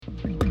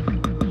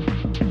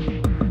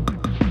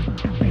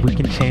We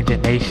can change a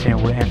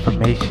nation with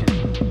information.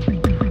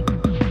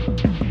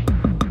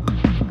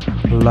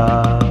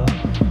 Love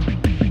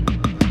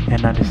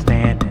and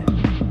understanding.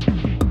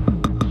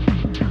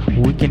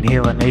 We can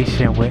heal a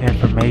nation with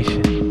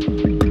information.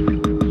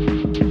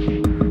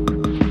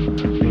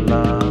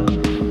 Love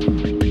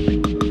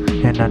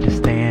and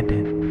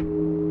understanding.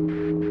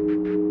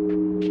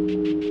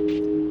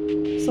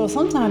 So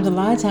sometimes, a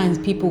lot of times,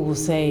 people will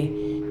say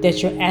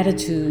that your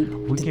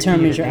attitude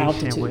determines your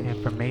altitude.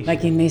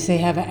 Like they say,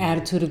 have an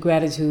attitude of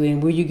gratitude,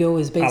 and where you go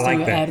is based on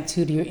your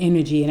attitude, your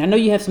energy. And I know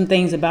you have some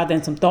things about that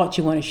and some thoughts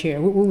you want to share.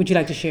 What would you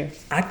like to share?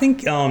 I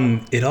think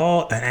an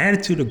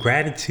attitude of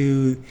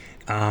gratitude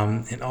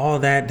and all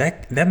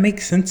that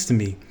makes sense to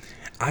me.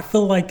 I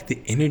feel like the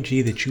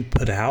energy that you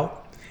put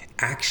out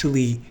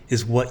actually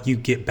is what you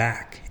get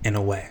back in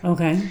a way.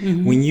 Okay.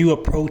 Mm-hmm. When you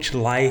approach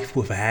life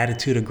with an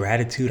attitude of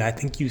gratitude, I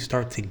think you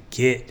start to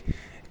get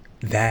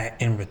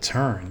that in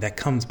return that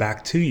comes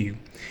back to you.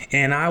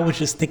 And I was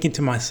just thinking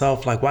to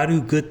myself, like, why do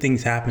good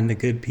things happen to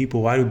good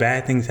people? Why do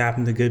bad things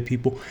happen to good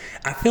people?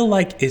 I feel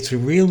like it's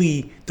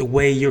really the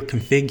way you're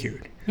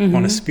configured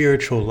on a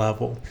spiritual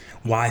level,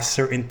 why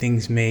certain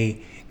things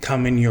may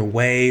come in your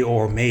way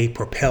or may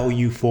propel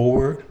you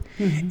forward.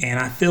 And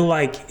I feel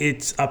like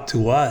it's up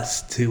to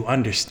us to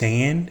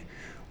understand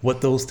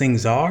what those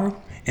things are,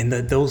 and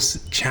that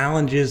those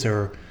challenges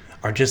are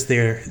just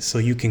there so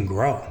you can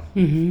grow.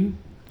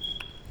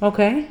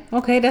 Okay,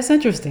 that's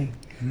interesting.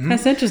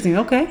 That's interesting.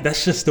 Okay.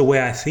 That's just the way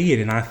I see it.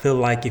 And I feel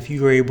like if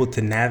you are able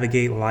to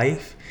navigate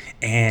life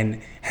and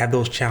have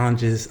those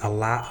challenges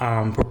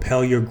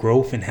propel your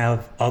growth, and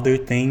have other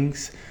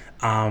things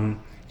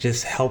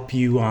just help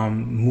you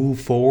move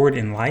forward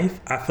in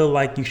life, I feel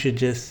like you should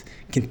just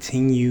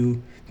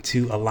continue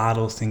to allow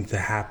those things to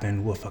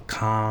happen with a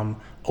calm,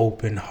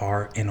 open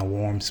heart and a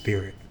warm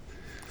spirit.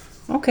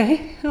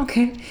 Okay.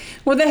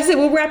 Well, that's it.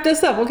 We'll wrap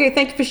this up. Okay,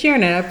 thank you for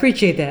sharing that. I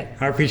appreciate that.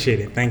 I appreciate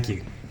it. Thank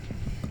you.